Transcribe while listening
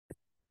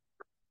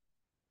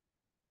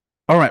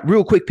All right,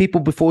 real quick, people,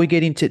 before we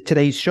get into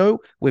today's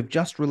show, we've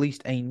just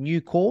released a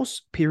new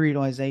course,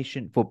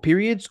 Periodization for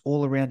Periods,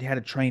 all around how to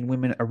train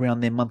women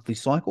around their monthly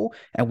cycle,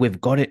 and we've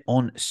got it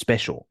on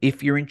special.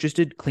 If you're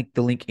interested, click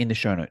the link in the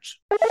show notes.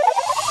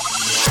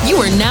 You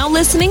are now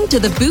listening to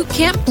the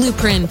Bootcamp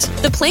Blueprint,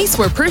 the place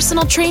where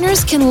personal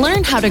trainers can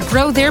learn how to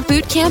grow their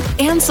bootcamp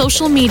and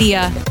social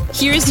media.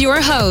 Here's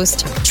your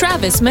host,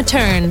 Travis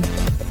Matern.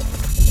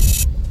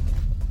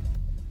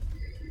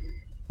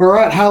 All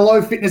right.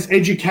 Hello, fitness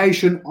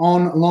education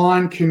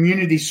online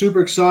community. Super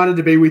excited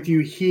to be with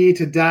you here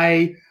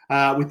today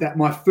with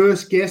my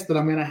first guest that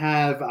I'm going to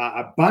have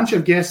a bunch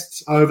of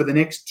guests over the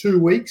next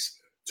 2 weeks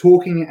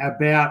talking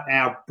about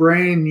our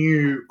brand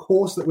new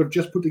course that we've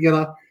just put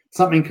together,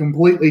 something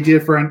completely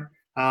different.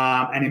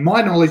 And in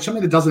my knowledge,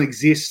 something that doesn't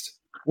exist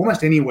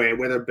almost anywhere,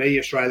 whether it be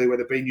Australia,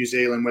 whether it be New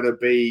Zealand, whether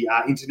it be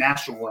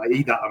international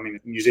either. I mean,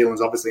 New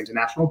Zealand's obviously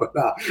international, but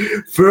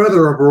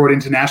further abroad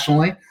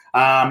internationally.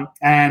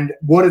 And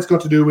what it's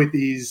got to do with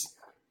is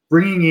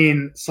bringing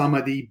in some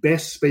of the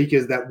best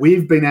speakers that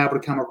we've been able to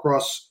come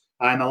across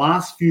in the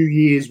last few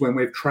years when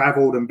we've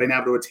traveled and been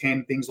able to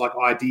attend things like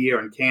IDEA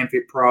and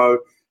CanFit Pro,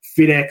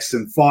 FitX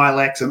and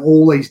FileX and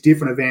all these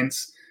different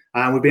events.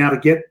 We've been able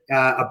to get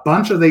a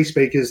bunch of these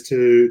speakers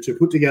to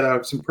put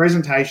together some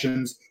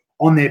presentations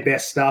on their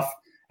best stuff.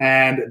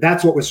 And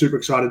that's what we're super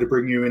excited to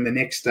bring you in the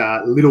next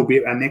little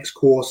bit. Our next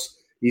course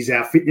is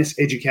our Fitness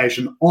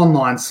Education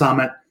Online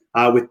Summit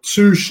with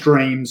 2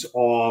 streams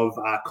of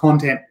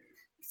content,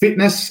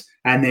 fitness,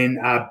 and then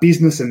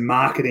business and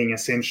marketing,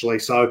 essentially.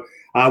 So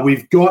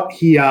we've got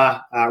here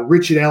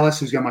Richard Ellis,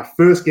 who's got my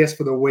first guest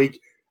for the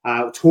week,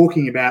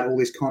 talking about all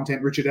this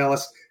content. Richard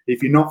Ellis,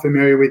 if you're not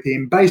familiar with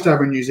him, based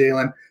over in New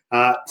Zealand,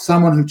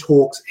 someone who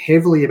talks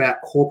heavily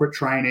about corporate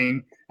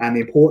training and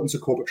the importance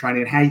of corporate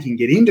training and how you can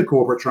get into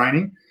corporate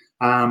training.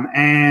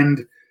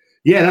 And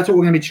yeah, that's what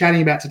we're going to be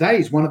chatting about today.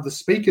 He's one of the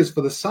speakers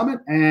for the summit,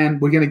 and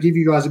we're going to give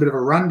you guys a bit of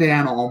a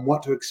rundown on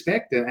what to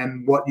expect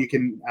and what you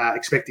can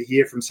expect to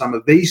hear from some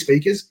of these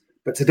speakers.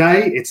 But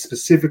today, it's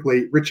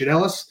specifically Richard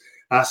Ellis.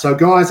 So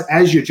guys,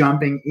 as you're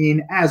jumping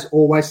in, as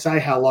always, say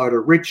hello to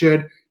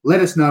Richard.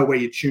 Let us know where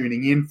you're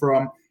tuning in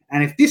from.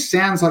 And if this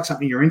sounds like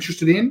something you're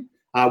interested in,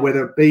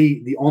 whether it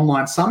be the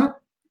online summit,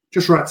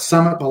 just write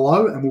summit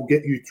below and we'll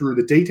get you through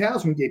the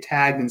details. We'll get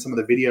tagged in some of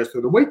the videos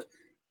through the week.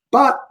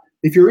 But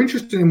if you're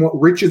interested in what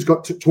Richard's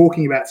got to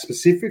talking about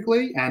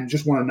specifically and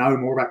just want to know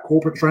more about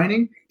corporate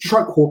training, just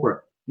write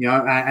corporate,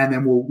 and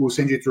then we'll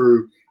send you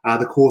through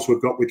the course we've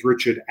got with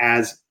Richard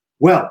as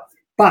well.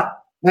 But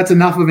that's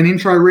enough of an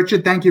intro,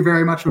 Richard. Thank you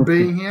very much for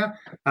being here.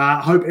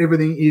 Hope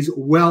everything is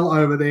well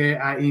over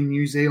there in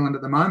New Zealand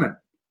at the moment.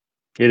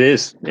 It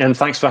is, and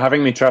thanks for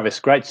having me, Travis.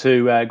 Great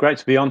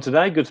to be on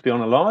today. Good to be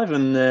on live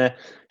and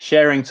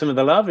sharing some of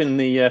the love in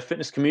the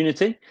fitness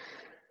community.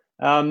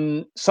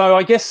 So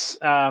I guess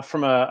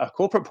from a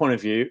corporate point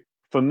of view,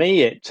 for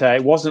me,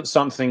 it wasn't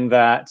something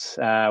that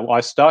I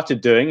started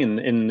doing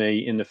in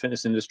the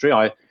fitness industry.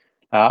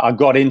 I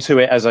got into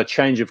it as a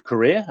change of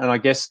career, and I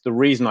guess the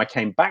reason I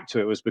came back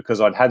to it was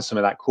because I'd had some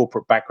of that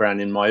corporate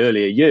background in my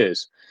earlier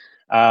years.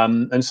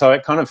 And so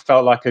it kind of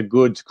felt like a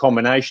good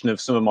combination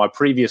of some of my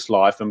previous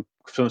life and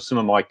some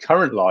of my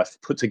current life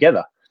put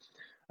together.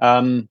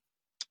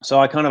 So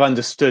I kind of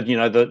understood,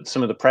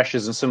 some of the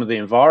pressures and some of the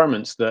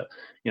environments that,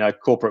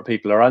 corporate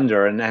people are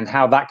under and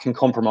how that can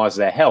compromise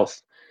their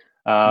health.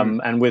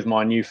 And with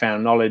my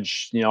newfound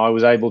knowledge, I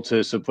was able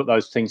to sort of put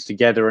those things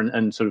together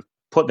and sort of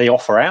put the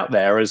offer out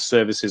there as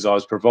services I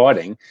was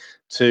providing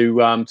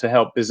to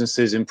help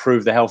businesses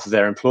improve the health of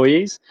their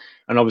employees,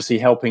 and obviously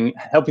helping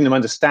them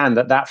understand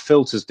that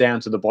filters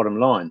down to the bottom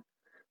line.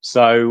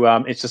 So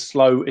it's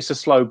a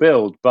slow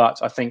build, but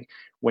I think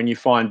when you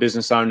find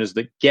business owners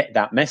that get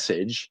that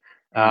message,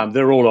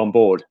 they're all on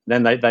board.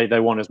 Then they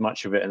want as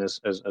much of it and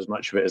as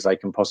much of it as they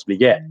can possibly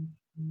get.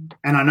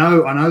 And I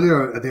know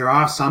there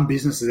are some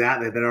businesses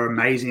out there that are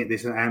amazing at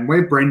this. And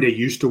where Brenda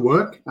used to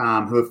work,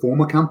 her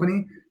former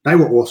company, they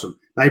were awesome.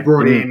 They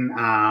brought in,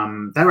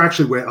 they were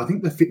actually where I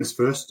think the Fitness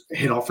First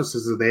head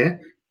offices are there,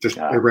 just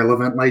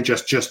irrelevantly,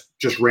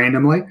 just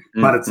randomly.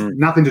 But it's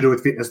nothing to do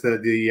with fitness.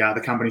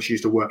 The company she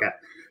used to work at.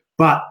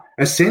 But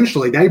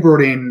essentially, they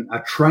brought in a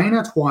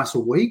trainer twice a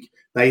week.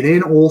 They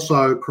then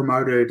also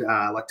promoted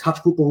like touch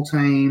football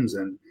teams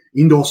and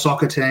indoor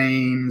soccer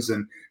teams,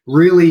 and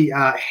really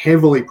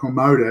heavily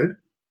promoted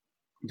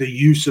the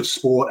use of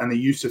sport and the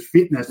use of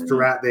fitness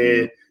throughout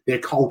their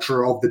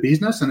culture of the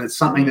business. And it's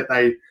something that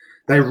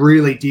they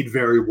really did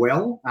very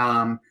well.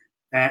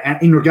 And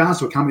in regards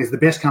to a company, it's the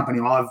best company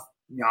I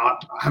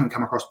haven't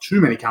come across too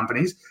many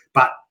companies,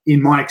 but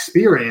in my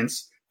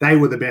experience, they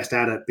were the best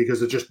at it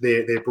because of just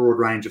their broad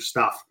range of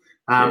stuff.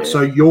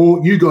 So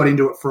you got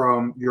into it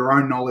from your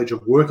own knowledge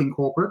of working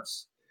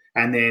corporates,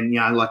 and then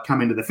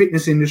come into the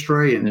fitness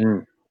industry.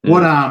 And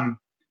what are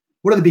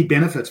the big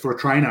benefits for a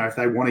trainer if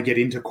they want to get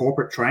into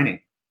corporate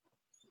training?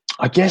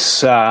 I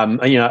guess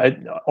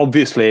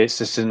obviously it's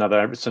just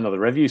another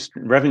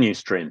revenue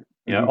stream.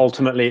 You know,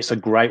 ultimately, it's a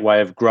great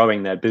way of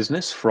growing their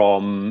business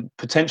from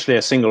potentially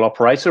a single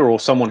operator or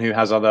someone who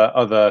has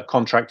other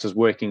contractors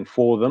working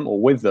for them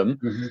or with them.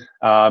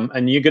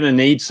 And you're going to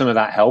need some of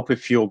that help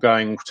if you're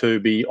going to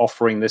be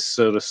offering this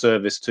sort of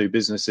service to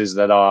businesses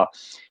that are,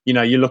 you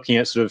know, you're looking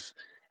at sort of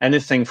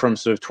anything from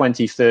sort of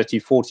 20, 30,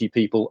 40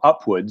 people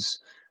upwards.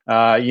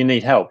 You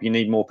need help. You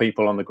need more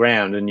people on the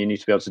ground, and you need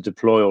to be able to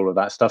deploy all of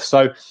that stuff.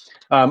 So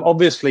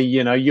obviously,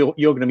 you know, you're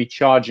going to be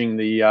charging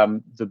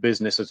the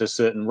business at a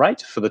certain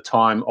rate for the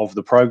time of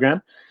the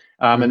program,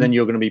 and then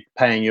you're going to be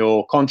paying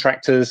your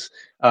contractors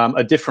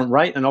a different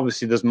rate, and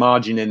obviously there's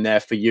margin in there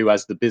for you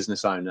as the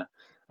business owner.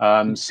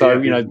 So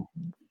you know,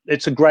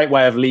 it's a great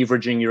way of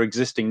leveraging your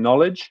existing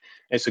knowledge.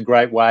 It's a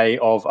great way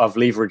of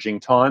leveraging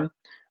time,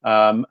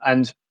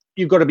 and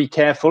you've got to be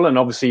careful. And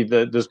obviously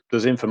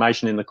there's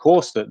information in the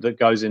course that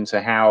goes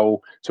into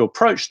how to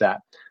approach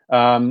that.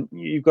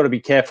 You've got to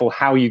be careful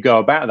how you go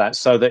about that,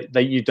 so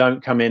that you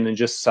don't come in and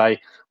just say,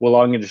 well,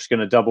 I'm just going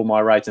to double my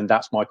rate and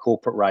that's my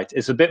corporate rate.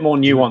 It's a bit more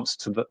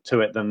nuanced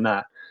to it than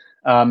that.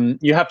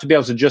 You have to be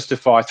able to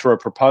justify through a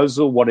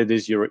proposal what it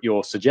is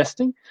you're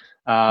suggesting.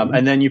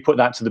 And then you put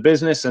that to the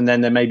business, and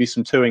then there may be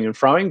some toing and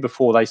froing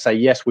before they say,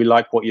 yes, we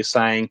like what you're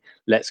saying,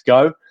 let's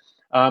go.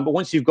 But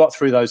once you've got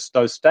through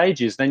those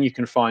stages, then you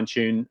can fine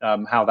tune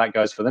how that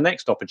goes for the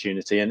next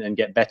opportunity and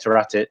get better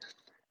at it.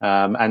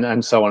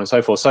 And so on and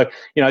so forth. So,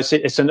 you know,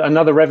 it's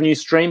another revenue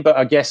stream, but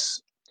I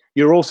guess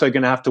you're also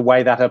going to have to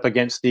weigh that up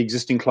against the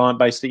existing client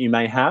base that you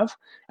may have,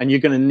 and you're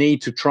going to need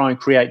to try and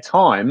create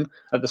time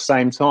at the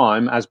same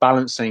time as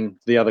balancing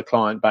the other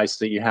client base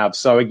that you have.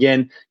 So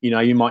again, you know,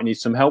 you might need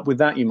some help with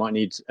that. You might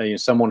need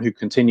someone who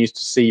continues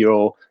to see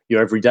your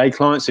everyday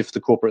clients if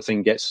the corporate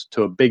thing gets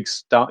to a big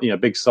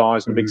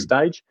size and big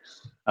stage.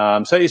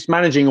 So it's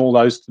managing all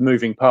those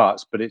moving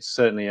parts, but it's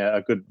certainly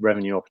a good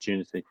revenue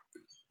opportunity.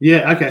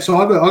 Yeah, okay. So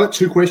I've got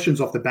two questions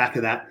off the back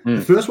of that.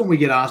 The first one we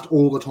get asked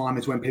all the time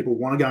is when people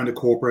want to go into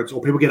corporates,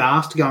 or people get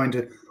asked to go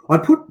into. I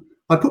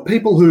put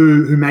people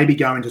who maybe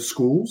go into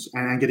schools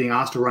and getting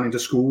asked to run into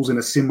schools in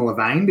a similar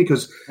vein,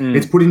 because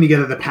it's putting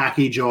together the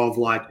package of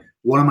like,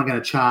 what am I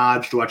going to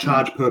charge? Do I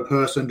charge per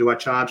person? Do I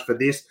charge for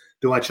this?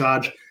 Do I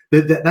charge?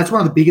 That's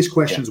one of the biggest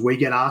questions we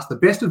get asked. The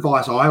best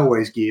advice I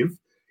always give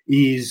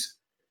is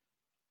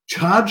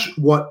charge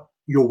what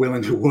you're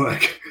willing to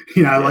work.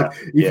 You know, like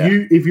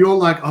if you're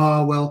like,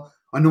 oh, well,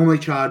 I normally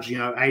charge, you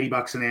know,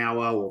 $80 an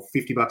hour or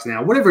 $50 an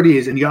hour, whatever it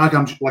is. And you're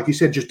like you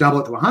said, just double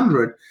it to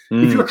 100.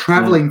 If you're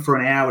traveling for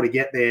an hour to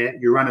get there,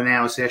 you run an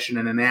hour session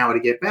and an hour to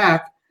get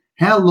back.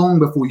 How long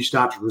before you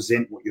start to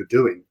resent what you're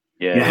doing?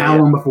 How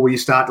long before you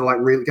start to like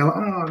really go,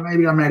 oh,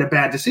 maybe I made a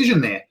bad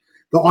decision there?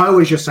 But I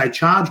always just say,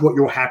 charge what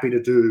you're happy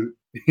to do,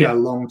 you know,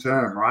 long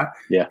term, right?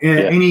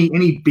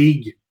 Any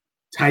big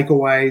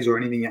takeaways or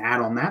anything you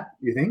add on that,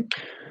 you think?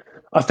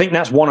 I think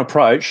that's one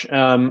approach.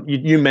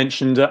 You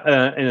mentioned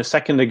in a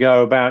second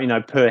ago about, you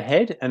know, per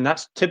head, and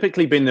that's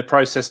typically been the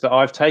process that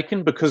I've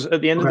taken, because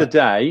at the end of the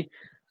day,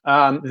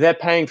 they're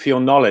paying for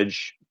your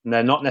knowledge, and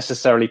they're not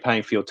necessarily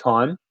paying for your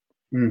time.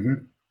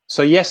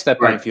 So yes, they're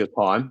paying for your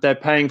time. They're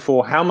paying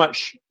for how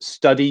much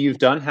study you've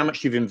done, how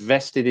much you've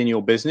invested in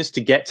your business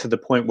to get to the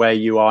point where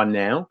you are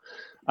now.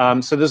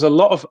 So there's a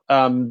lot of,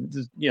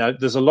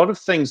 there's a lot of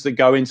things that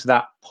go into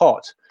that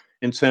pot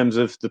in terms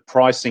of the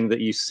pricing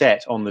that you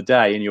set on the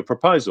day in your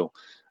proposal.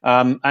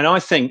 And I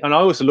think, and I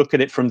also look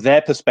at it from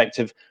their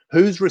perspective,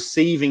 who's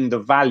receiving the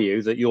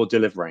value that you're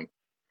delivering?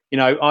 You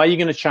know, are you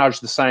going to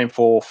charge the same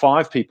for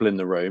 5 people in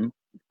the room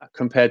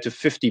compared to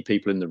 50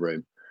 people in the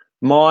room?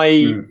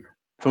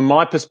 From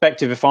my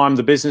perspective, if I'm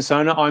the business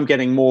owner, I'm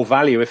getting more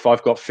value if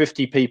I've got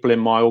 50 people in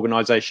my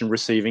organization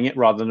receiving it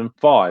rather than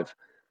 5.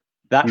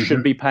 That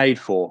should be paid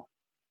for.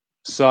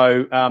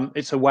 So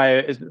it's a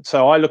way.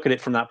 So I look at it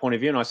from that point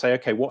of view, and I say,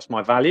 okay, what's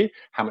my value?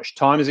 How much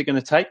time is it going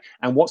to take?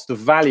 And what's the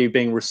value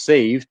being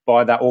received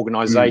by that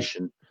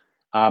organization?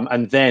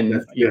 And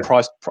then you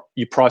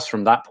price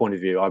from that point of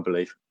view, I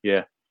believe.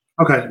 Yeah.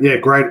 Okay. Yeah.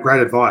 Great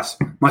advice.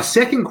 My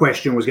second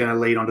question was going to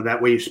lead onto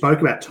that, where you spoke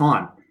about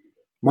time.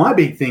 My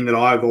big thing that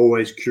I've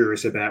always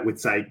curious about with,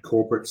 say,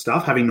 corporate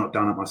stuff, having not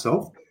done it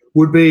myself,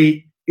 would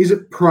be, is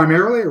it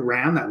primarily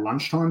around that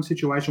lunchtime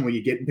situation where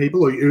you're getting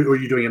people, or are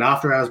you doing it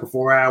after hours,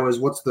 before hours?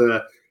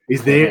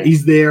 Is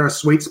there a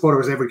sweet spot, or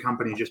is every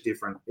company just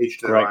different?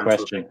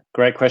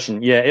 Great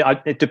question. Yeah,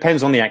 it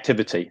depends on the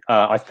activity,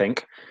 I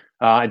think.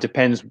 It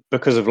depends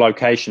because of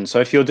location. So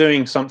if you're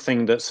doing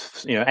something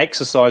that's, you know,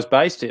 exercise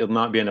based, it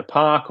might be in a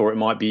park, or it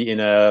might be in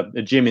a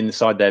gym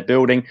inside their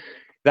building.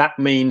 That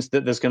means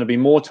that there's going to be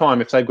more time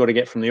if they've got to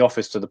get from the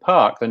office to the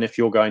park than if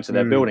you're going to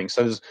their building.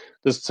 So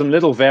there's some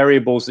little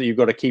variables that you've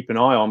got to keep an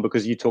eye on,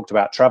 because you talked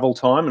about travel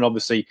time, and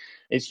obviously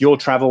it's your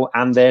travel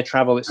and their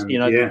travel. It's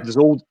there's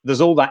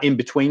all that in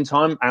between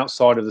time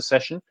outside of the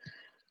session.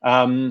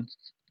 I've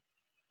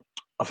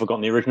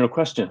forgotten the original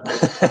question.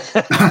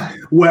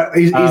 Well,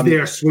 is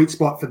there a sweet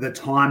spot for the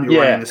time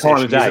you're running the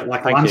session? Is it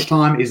like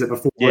lunchtime? Is it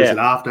before? Is it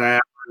after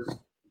hours?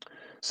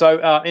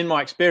 So in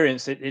my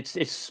experience,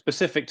 it's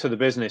specific to the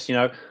business.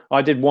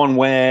 I did one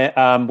where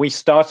we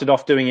started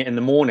off doing it in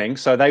the morning.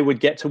 So they would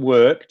get to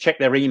work, check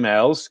their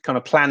emails, kind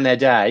of plan their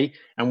day,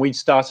 and we'd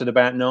start at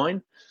about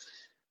 9.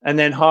 And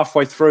then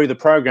halfway through the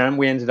program,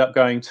 we ended up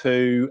going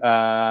to,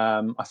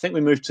 I think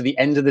we moved to the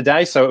end of the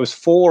day. So it was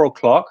 4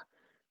 o'clock.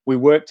 We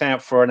worked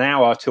out for an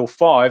hour till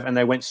 5, and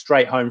they went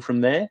straight home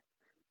from there.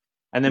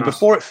 And then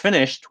before it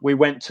finished, we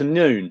went to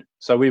noon.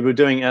 So we were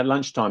doing it at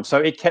lunchtime. So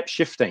it kept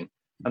shifting.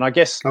 And I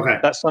guess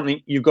that's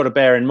something you've got to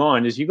bear in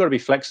mind is you've got to be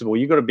flexible.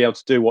 You've got to be able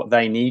to do what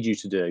they need you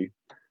to do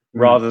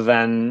rather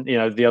than,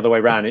 the other way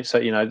around. It's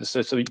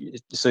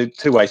a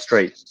two-way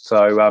street.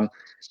 So,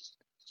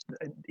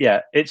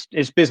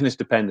 it's business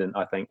dependent,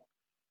 I think.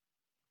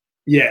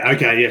 Yeah.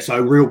 Okay. Yeah.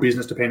 So real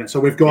business dependent. So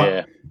we've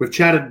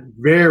chatted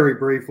very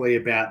briefly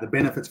about the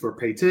benefits for a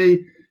PT,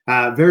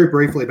 very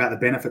briefly about the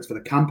benefits for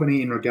the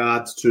company in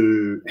regards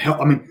to help.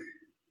 I mean,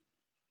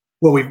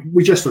 well,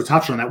 we just sort of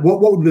touched on that.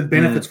 What would the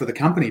benefits for the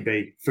company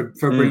be for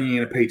bringing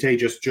in a PT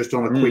just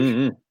on a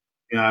quick,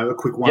 a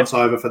quick once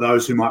over for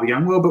those who might be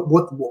going, well, but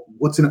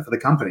what's in it for the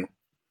company?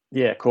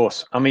 Yeah, of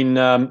course. I mean,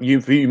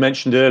 you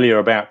mentioned earlier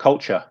about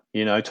culture,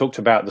 talked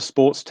about the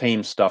sports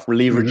team stuff,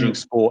 leveraging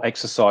sport,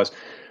 exercise.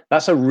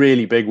 That's a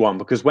really big one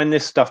because when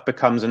this stuff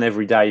becomes an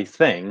everyday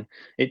thing,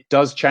 it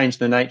does change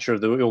the nature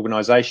of the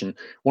organization.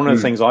 One of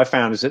the things I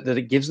found is that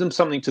it gives them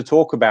something to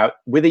talk about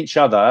with each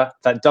other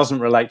that doesn't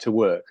relate to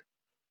work.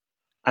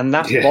 And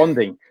that's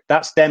bonding.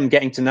 That's them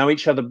getting to know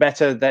each other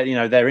better. That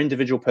their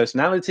individual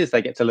personalities.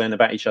 They get to learn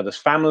about each other's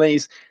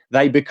families.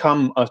 They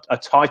become a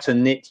tighter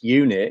knit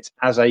unit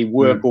as a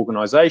work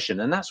organization,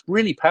 and that's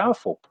really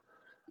powerful.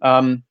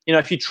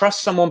 If you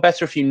trust someone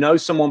better, if you know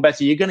someone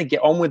better, you're going to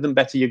get on with them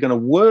better. You're going to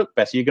work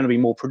better. You're going to be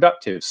more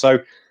productive. So,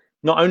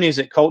 not only is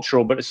it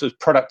cultural, but it's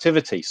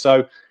productivity.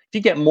 So, if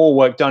you get more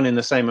work done in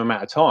the same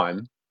amount of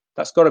time,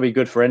 that's got to be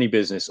good for any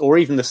business, or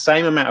even the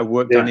same amount of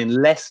work done in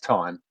less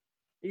time.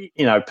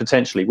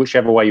 Potentially,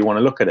 whichever way you want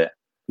to look at it.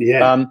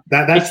 Yeah,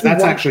 that's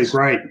actually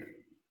great.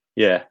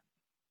 Yeah,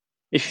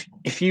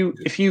 if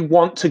you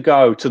want to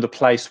go to the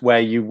place where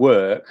you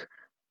work,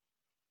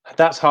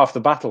 that's half the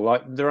battle.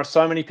 Like there are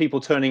so many people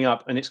turning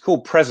up, and it's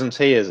called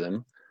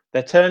presenteeism.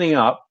 They're turning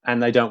up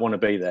and they don't want to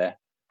be there.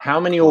 How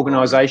many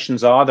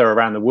organizations are there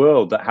around the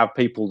world that have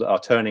people that are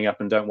turning up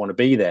and don't want to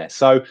be there?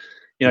 So,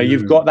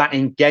 you've got that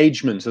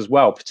engagement as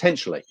well.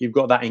 Potentially, you've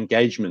got that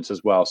engagement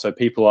as well. So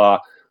people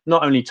are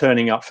not only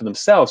turning up for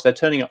themselves, they're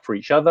turning up for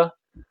each other.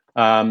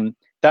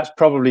 That's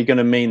probably going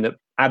to mean that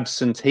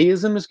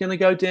absenteeism is going to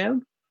go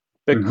down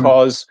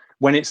because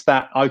when it's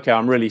that, okay,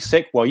 I'm really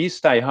sick, well, you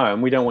stay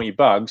home, we don't want you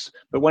bugs.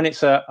 But when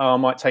it's I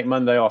might take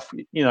Monday off,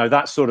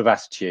 that sort of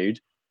attitude,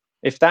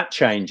 if that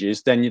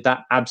changes, then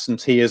that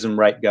absenteeism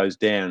rate goes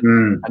down.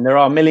 And there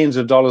are millions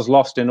of dollars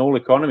lost in all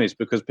economies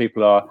because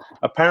people are,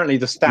 apparently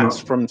the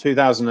stats from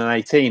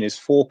 2018 is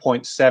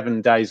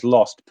 4.7 days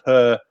lost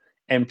per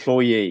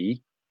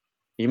employee.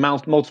 You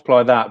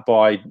multiply that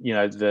by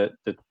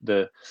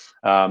the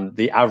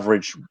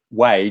average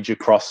wage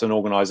across an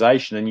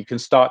organization, and you can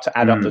start to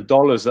add up the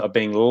dollars that are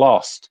being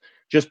lost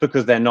just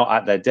because they're not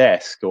at their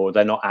desk or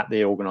they're not at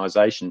the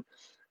organization.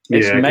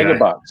 It's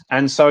megabucks.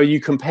 And so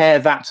you compare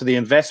that to the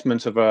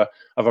investment of a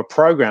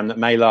program that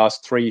may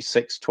last 3,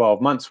 6, 12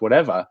 months,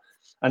 whatever,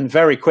 and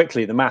very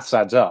quickly the maths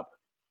adds up.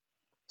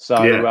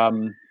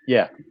 So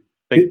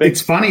Big.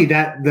 It's funny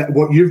that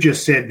what you've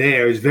just said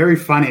there is very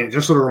funny. It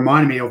just sort of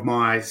reminded me of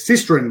my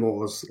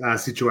sister-in-law's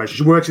situation.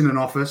 She works in an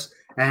office,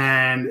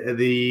 and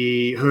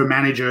her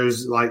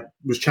managers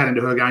was chatting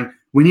to her, going,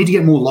 "We need to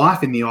get more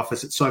life in the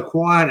office. It's so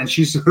quiet." And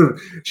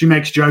she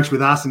makes jokes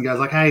with us and goes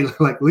like, "Hey,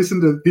 listen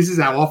to this is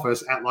our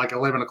office at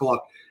 11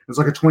 o'clock. It's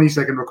like a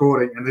 20-second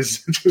recording, and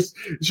it's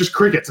just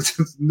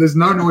crickets. There's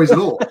no noise at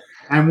all."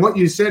 And what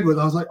you said was,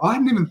 I was like, I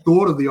hadn't even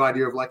thought of the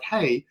idea of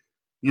hey,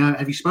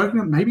 have you spoken to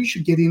them? Maybe you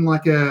should get in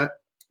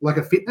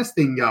a fitness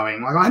thing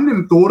going. I hadn't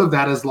even thought of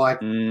that as I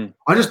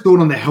just thought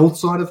on the health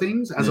side of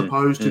things as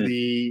opposed to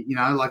the,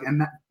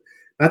 and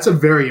that's a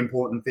very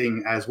important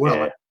thing as well.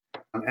 Yeah.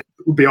 It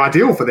would be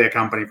ideal for their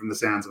company from the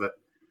sounds of it.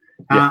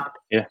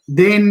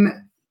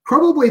 Then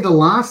probably the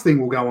last thing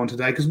we'll go on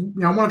today, because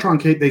I want to try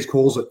and keep these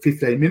calls at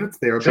 15 minutes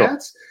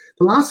thereabouts. Sure.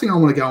 The last thing I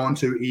want to go on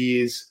to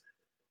is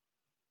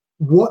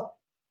what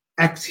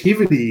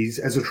activities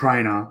as a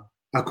trainer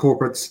are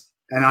corporates.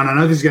 And I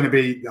know this is going to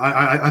be,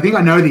 I think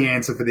I know the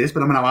answer for this,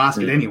 but I'm going to ask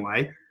it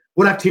anyway.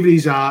 What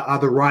activities are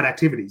the right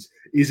activities?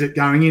 Is it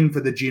going in for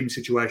the gym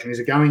situation? Is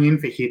it going in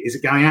for HIIT? Is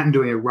it going out and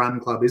doing a run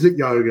club? Is it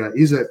yoga?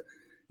 Is it,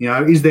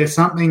 is there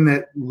something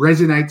that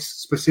resonates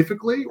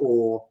specifically,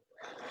 or?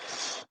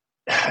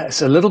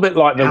 It's a little bit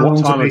like the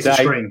what time of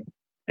day.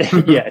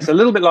 It's a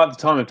little bit like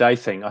the time of day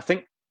thing. I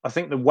think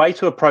the way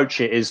to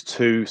approach it is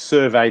to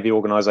survey the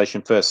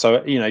organization first. So,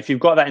 if you've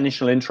got that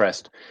initial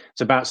interest, it's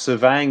about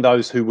surveying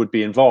those who would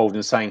be involved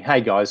and saying,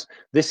 hey, guys,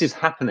 this is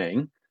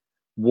happening.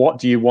 What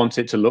do you want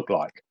it to look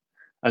like?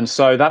 And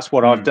so that's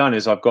what I've done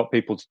is I've got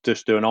people to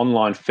just fill in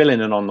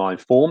an online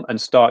form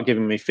and start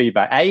giving me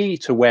feedback,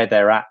 to where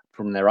they're at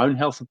from their own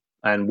health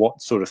and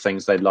what sort of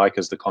things they'd like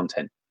as the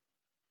content.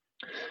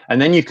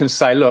 And then you can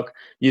say, look,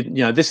 you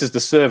know, this is the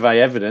survey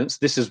evidence.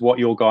 This is what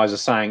your guys are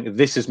saying.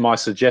 This is my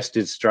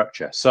suggested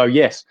structure. So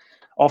yes,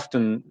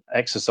 often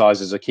exercise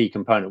is a key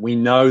component. We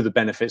know the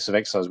benefits of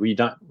exercise.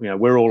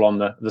 We're all on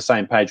the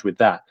same page with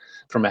that.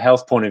 From a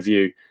health point of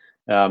view,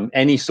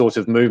 any sort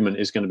of movement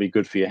is going to be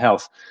good for your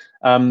health.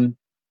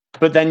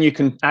 But then you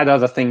can add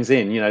other things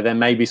in. You know, there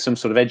may be some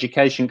sort of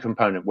education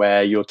component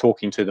where you're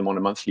talking to them on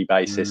a monthly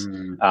basis.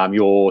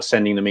 You're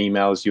sending them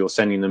emails, you're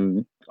sending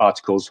them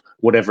articles,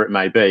 whatever it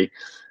may be.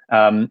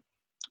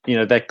 You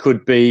know, there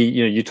could be,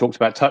 you know, you talked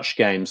about touch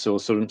games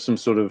or some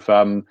sort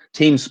of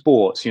team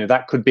sports. You know,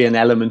 that could be an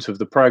element of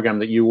the program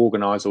that you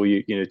organize, or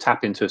you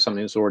tap into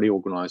something that's already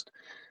organized.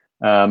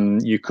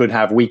 You could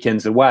have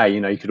weekends away. You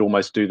know, you could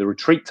almost do the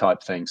retreat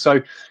type thing. So,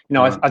 you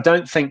know, I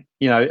don't think,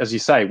 you know, as you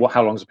say,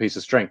 how long's a piece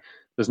of string?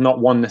 There's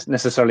not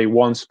necessarily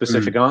one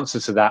specific answer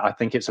to that. I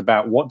think it's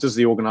about what does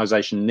the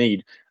organization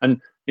need? And,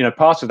 you know,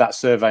 part of that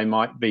survey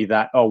might be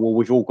that, oh, well,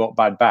 we've all got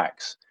bad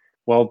backs.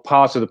 Well,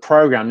 part of the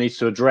program needs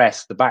to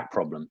address the back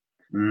problem.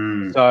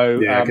 So,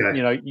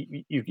 you know,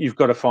 you've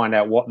got to find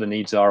out what the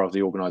needs are of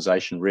the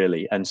organization,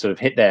 really, and sort of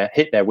hit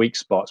their weak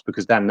spots,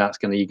 because then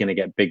you're going to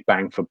get big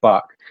bang for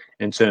buck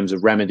in terms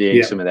of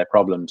remedying some of their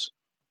problems.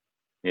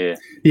 Yeah,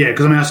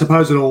 because I mean, I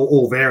suppose it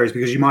all varies,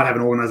 because you might have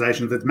an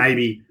organization that's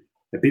maybe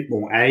a bit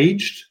more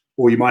aged,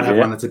 or you might have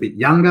one that's a bit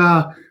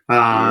younger.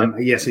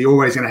 So you're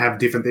always going to have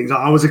different things.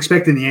 I was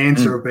expecting the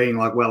answer of being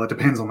like, well, it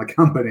depends on the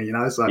company, you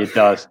know. So it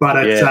does,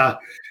 but it's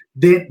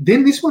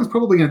then this one's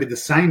probably going to be the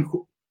same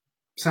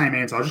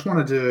answer. I just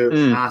wanted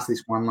to ask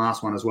this one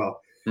last one as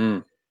well.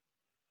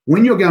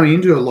 When you're going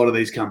into a lot of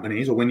these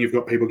companies, or when you've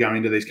got people going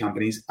into these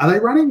companies, are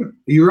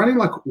you running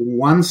like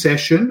one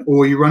session,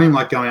 or are you running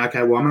like going,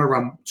 okay, well, I'm going to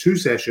run 2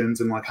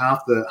 sessions, and like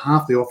half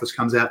the office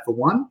comes out for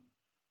one,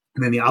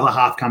 and then the other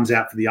half comes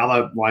out for the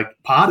other like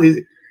part?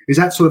 Is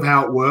that sort of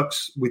how it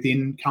works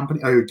within company?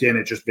 Oh, again,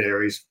 it just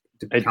varies.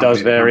 It does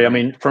vary. I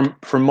mean,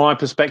 from my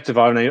perspective,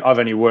 I've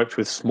only worked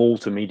with small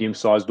to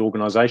medium-sized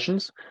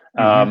organizations.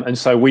 And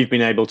so we've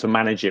been able to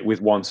manage it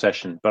with one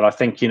session. But I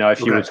think, you know,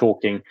 if you were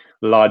talking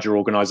larger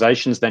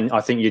organizations, then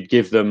I think you'd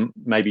give them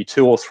maybe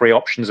 2 or 3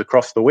 options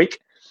across the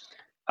week.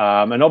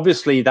 And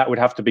obviously that would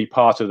have to be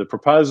part of the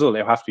proposal.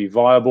 It'll have to be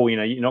viable. You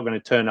know, you're not going to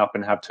turn up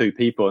and have 2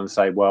 people and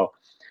say, well,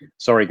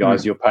 sorry,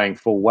 guys, you're paying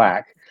full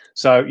whack.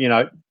 So, you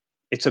know,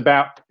 it's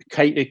about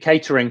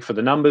catering for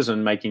the numbers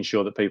and making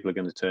sure that people are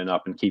going to turn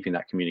up and keeping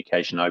that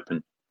communication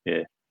open.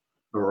 Yeah.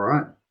 All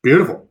right.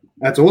 Beautiful.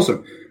 That's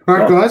awesome. All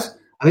right, guys.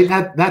 I think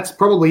that's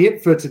probably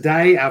it for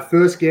today. Our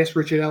first guest,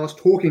 Richard Ellis,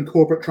 talking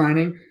corporate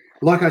training.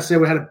 Like I said,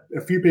 we had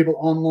a few people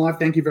on live.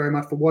 Thank you very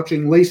much for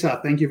watching.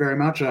 Lisa, thank you very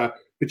much.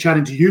 We're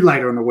chatting to you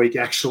later in the week,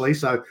 actually.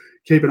 So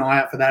keep an eye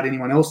out for that.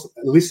 Anyone else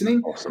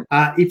listening? Awesome.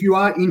 If you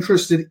are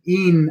interested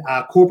in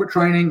corporate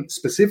training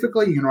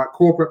specifically, you can write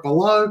corporate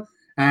below,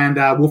 and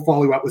we'll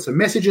follow you up with some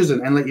messages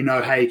and let you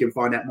know how you can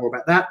find out more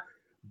about that.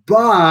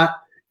 But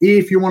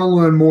if you want to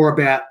learn more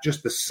about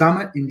just the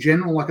summit in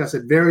general, like I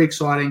said, very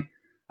exciting.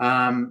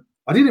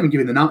 I didn't even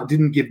give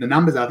the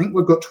numbers. I think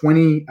we've got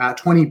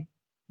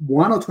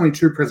 21 or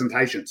 22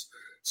 presentations.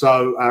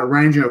 So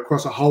ranging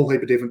across a whole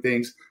heap of different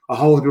things, a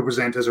whole heap of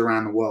presenters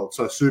around the world.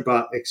 So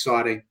super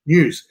exciting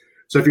news.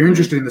 So if you're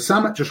interested in the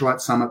summit, just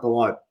write summit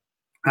below.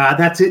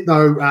 That's it,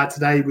 though,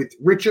 today with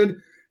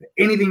Richard.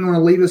 Anything you want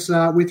to leave us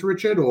with,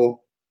 Richard? Or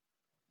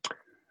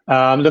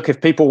look, if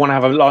people want to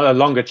have a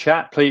longer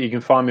chat, please, you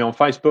can find me on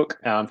Facebook.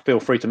 Feel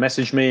free to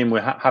message me, and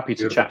we're happy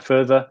to chat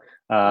further.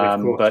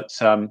 But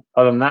other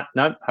than that,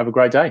 no, have a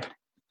great day.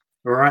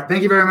 All right.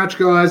 Thank you very much,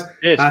 guys.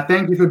 Yes.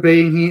 Thank you for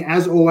being here.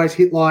 As always,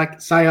 hit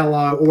like, say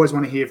hello. Always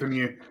want to hear from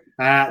you.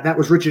 That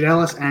was Richard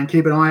Ellis, and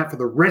keep an eye out for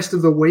the rest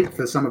of the week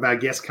for some of our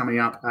guests coming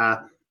up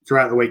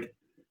throughout the week.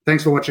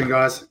 Thanks for watching,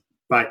 guys.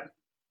 Bye.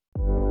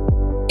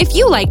 If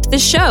you liked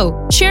this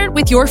show, share it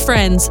with your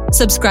friends,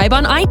 subscribe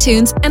on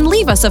iTunes, and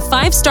leave us a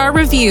 5-star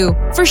review.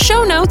 For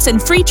show notes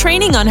and free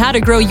training on how to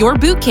grow your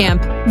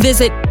bootcamp,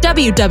 visit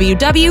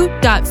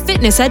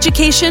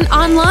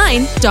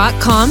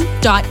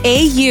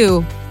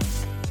www.fitnesseducationonline.com.au.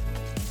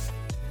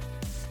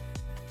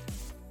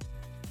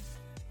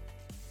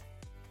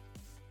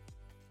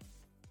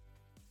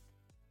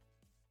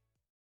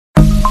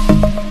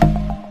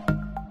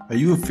 Are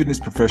you a fitness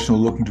professional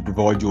looking to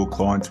provide your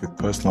clients with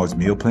personalised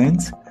meal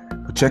plans?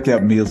 Well, check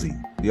out Mealsy,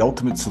 the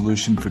ultimate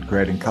solution for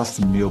creating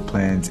custom meal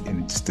plans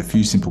in just a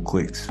few simple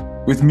clicks.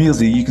 With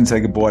Mealsy, you can say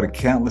goodbye to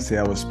countless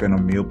hours spent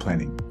on meal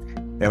planning.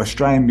 Our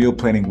Australian meal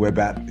planning web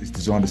app is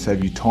designed to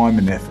save you time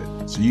and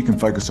effort, so you can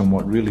focus on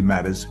what really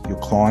matters, your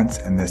clients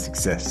and their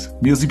success.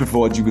 Mealsy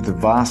provides you with a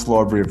vast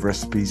library of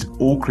recipes,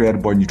 all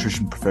created by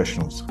nutrition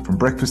professionals. From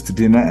breakfast to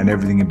dinner and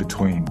everything in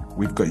between,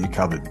 we've got you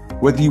covered.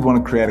 Whether you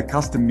want to create a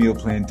custom meal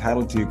plan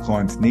tailored to your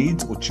client's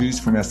needs or choose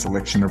from our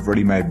selection of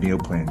ready-made meal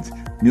plans,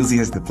 Mealsy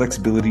has the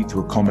flexibility to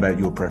accommodate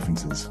your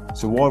preferences.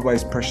 So why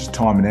waste precious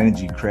time and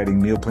energy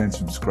creating meal plans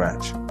from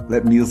scratch?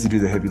 Let Mealsy do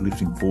the heavy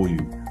lifting for you,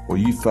 or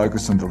you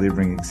focus on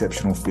delivering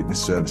exceptional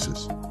fitness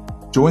services.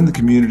 Join the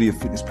community of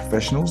fitness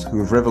professionals who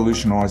have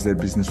revolutionised their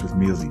business with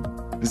Mealsy.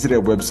 Visit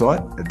our website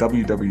at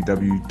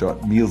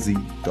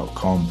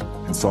www.mealsy.com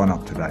and sign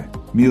up today.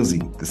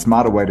 Mealsy, the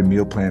smarter way to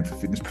meal plan for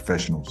fitness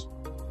professionals.